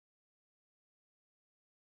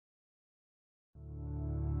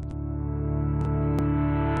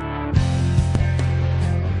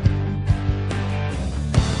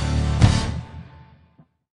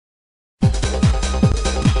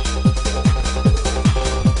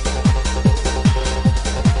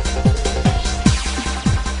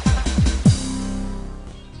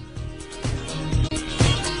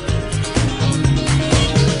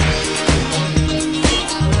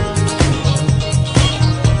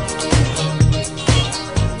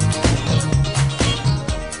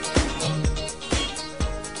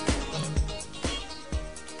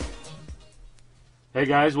Hey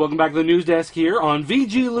guys, welcome back to the news desk here on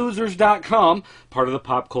VGLosers.com, part of the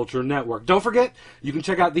Pop Culture Network. Don't forget, you can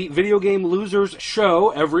check out the Video Game Losers show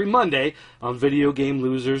every Monday on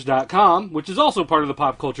VideoGameLosers.com, which is also part of the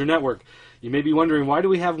Pop Culture Network. You may be wondering, why do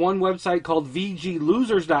we have one website called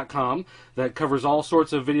VGLosers.com that covers all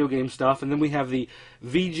sorts of video game stuff, and then we have the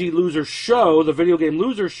VG Losers show, the Video Game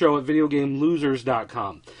Losers show at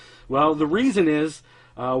VideoGameLosers.com? Well, the reason is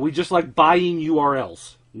we just like buying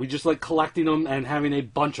URLs. We just like collecting them and having a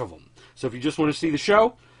bunch of them. So if you just want to see the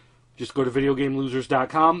show, just go to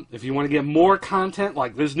VideoGameLosers.com. If you want to get more content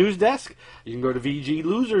like this news desk, you can go to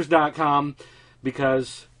VGLosers.com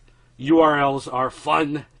because URLs are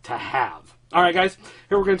fun to have. All right, guys,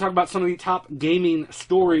 here we're going to talk about some of the top gaming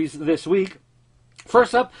stories this week.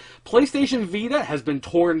 First up, PlayStation Vita has been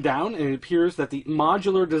torn down, and it appears that the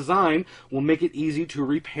modular design will make it easy to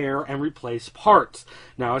repair and replace parts.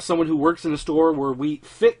 Now, as someone who works in a store where we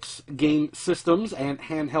fix game systems and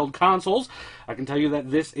handheld consoles, I can tell you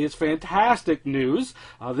that this is fantastic news.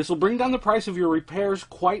 This will bring down the price of your repairs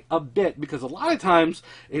quite a bit, because a lot of times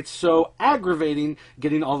it's so aggravating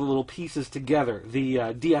getting all the little pieces together.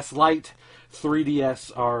 The DS Lite,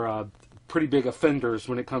 3DS are pretty big offenders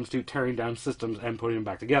when it comes to tearing down systems and putting them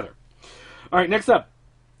back together. All right, next up,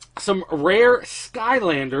 some rare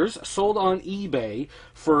Skylanders sold on eBay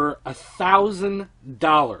for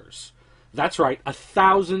 $1,000. That's right,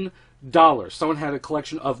 $1,000. Someone had a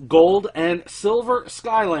collection of gold and silver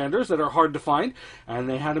Skylanders that are hard to find, and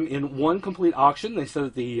they had them in one complete auction. They said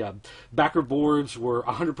that the backer boards were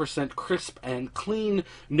 100% crisp and clean,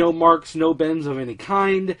 no marks, no bends of any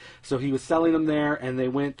kind. So he was selling them there, and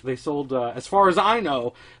they sold, as far as I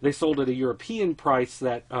know, they sold at a European price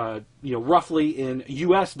that, roughly in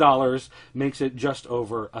US dollars makes it just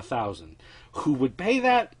over $1,000. Who would pay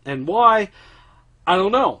that and why? I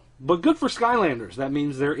don't know. But good for Skylanders. That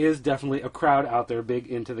means there is definitely a crowd out there big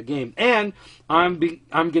into the game. And I'm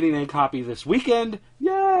getting a copy this weekend.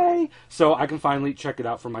 Yay! So I can finally check it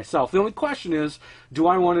out for myself. The only question is, do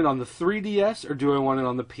I want it on the 3DS or do I want it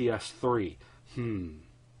on the PS3?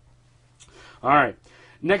 All right.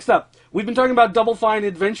 Next up, we've been talking about Double Fine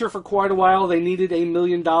Adventure for quite a while. They needed $1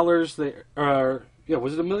 million. Was it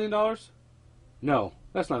 $1 million? No,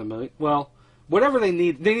 that's not $1 million. Well, whatever they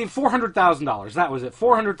need $400,000. That was it.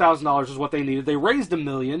 $400,000 is what they needed. They raised $1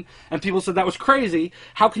 million, and people said that was crazy.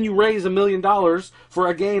 How can you raise $1 million for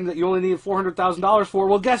a game that you only needed $400,000 for?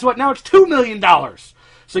 Well, guess what? Now it's $2 million.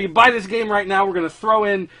 So you buy this game right now. We're going to throw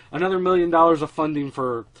in another $1 million of funding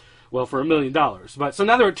for $1 million. But so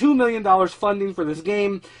now there are $2 million funding for this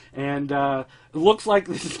game, and it looks like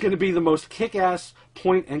this is going to be the most kick-ass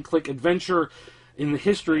point-and-click adventure in the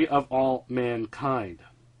history of all mankind.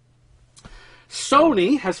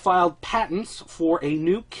 Sony has filed patents for a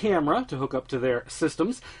new camera to hook up to their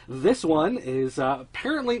systems. This one is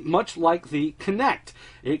apparently much like the Kinect.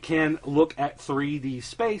 It can look at 3D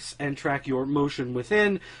space and track your motion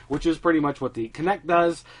within, which is pretty much what the Kinect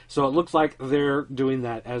does. So it looks like they're doing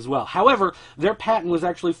that as well. However, their patent was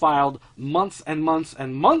actually filed months and months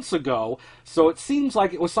and months ago, so it seems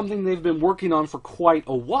like it was something they've been working on for quite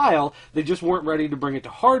a while. They just weren't ready to bring it to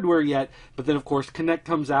hardware yet, but then of course Kinect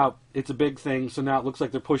comes out. It's a big thing, so now it looks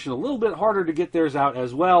like they're pushing a little bit harder to get theirs out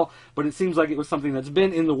as well, but it seems like it was something that's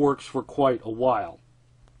been in the works for quite a while.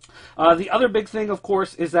 The other big thing, of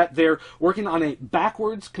course, is that they're working on a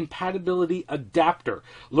backwards compatibility adapter.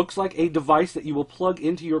 Looks like a device that you will plug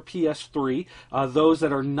into your PS3, those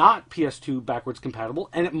that are not PS2 backwards compatible,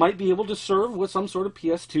 and it might be able to serve with some sort of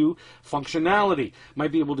PS2 functionality.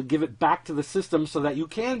 Might be able to give it back to the system so that you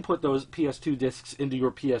can put those PS2 discs into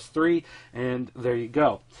your PS3, and there you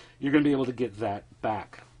go. You're going to be able to get that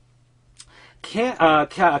back.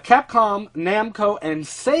 Capcom, Namco, and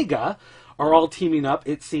Sega are all teaming up,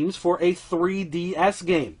 it seems, for a 3DS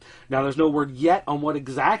game. Now, there's no word yet on what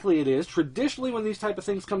exactly it is. Traditionally, when these type of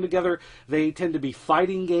things come together, they tend to be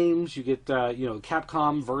fighting games. You get,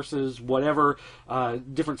 Capcom versus whatever,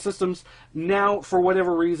 different systems. Now, for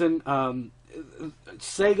whatever reason,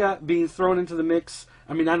 Sega being thrown into the mix,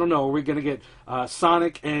 I mean, I don't know. Are we going to get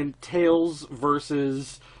Sonic and Tails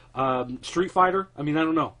versus Street Fighter? I mean, I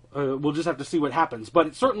don't know. We'll just have to see what happens. But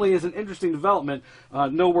it certainly is an interesting development.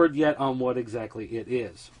 No word yet on what exactly it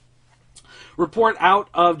is. Report out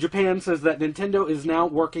of Japan says that Nintendo is now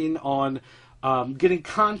working on getting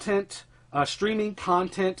content, streaming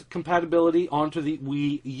content compatibility onto the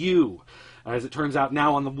Wii U. As it turns out,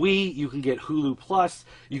 now on the Wii, you can get Hulu Plus,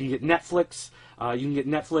 you can get Netflix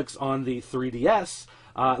on the 3DS.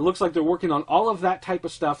 It looks like they're working on all of that type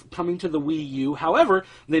of stuff coming to the Wii U. However,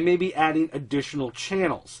 they may be adding additional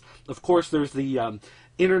channels. Of course, there's the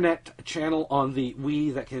internet channel on the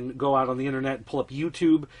Wii that can go out on the internet and pull up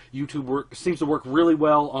YouTube. YouTube seems to work really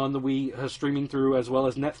well on the Wii, streaming through, as well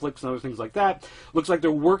as Netflix and other things like that. Looks like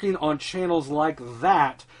they're working on channels like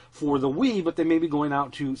that for the Wii, but they may be going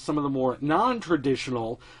out to some of the more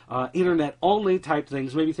non-traditional internet-only type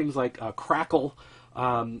things, maybe things like Crackle,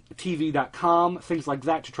 TV.com, things like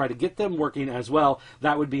that, to try to get them working as well.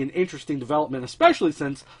 That would be an interesting development, especially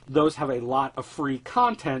since those have a lot of free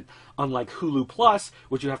content, unlike Hulu Plus,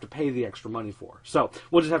 which you have to pay the extra money for. So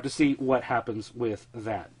we'll just have to see what happens with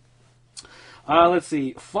that. Let's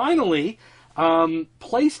see. Finally,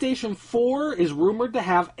 PlayStation 4 is rumored to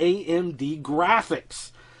have AMD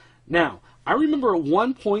graphics. Now, I remember at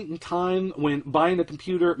one point in time when buying a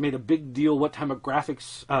computer made a big deal what type of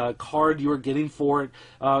graphics card you were getting for it.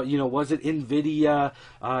 Was it NVIDIA?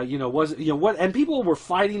 Was it, what? And people were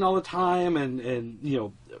fighting all the time, and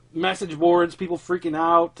message boards, people freaking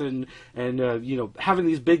out, and having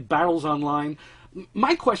these big battles online.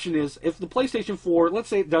 My question is, if the PlayStation 4, let's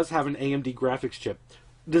say it does have an AMD graphics chip,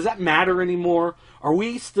 does that matter anymore? Are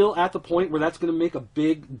we still at the point where that's going to make a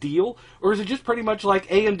big deal? Or is it just pretty much like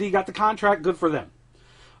AMD got the contract, good for them?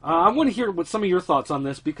 I want to hear what some of your thoughts on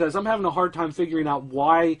this, because I'm having a hard time figuring out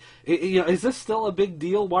why. Is this still a big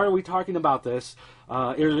deal? Why are we talking about this?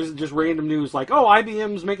 Or is it just random news like, oh,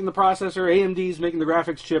 IBM's making the processor, AMD's making the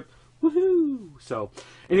graphics chip, woohoo! So,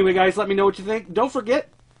 anyway, guys, let me know what you think. Don't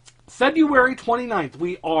forget, February 29th,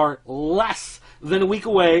 we are less than a week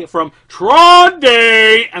away from Tron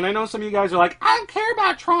Day. And I know some of you guys are like, I don't care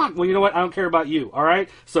about Tron. Well, you know what? I don't care about you, all right?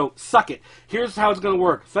 So suck it. Here's how it's going to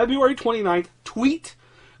work. February 29th, tweet,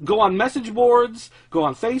 go on message boards, go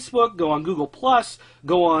on Facebook, go on Google+,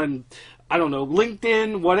 go on, I don't know,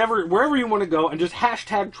 LinkedIn, whatever, wherever you want to go, and just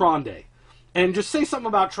hashtag Tron Day. And just say something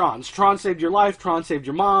about Tron. Tron saved your life. Tron saved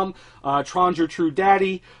your mom. Tron's your true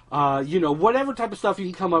daddy. Whatever type of stuff you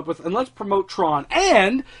can come up with. And let's promote Tron.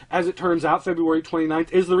 And, as it turns out, February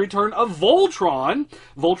 29th is the return of Voltron.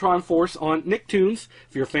 Voltron Force on Nicktoons.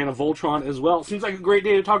 If you're a fan of Voltron as well. Seems like a great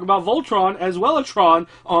day to talk about Voltron as well as Tron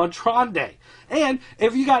on Tron Day. And,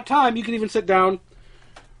 if you got time, you can even sit down,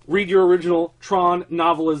 read your original Tron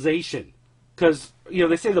novelization. Because,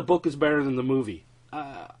 they say the book is better than the movie.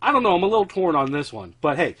 I don't know, I'm a little torn on this one.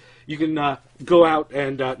 But hey, you can go out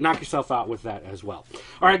and knock yourself out with that as well.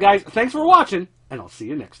 Alright guys, thanks for watching, and I'll see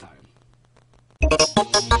you next time.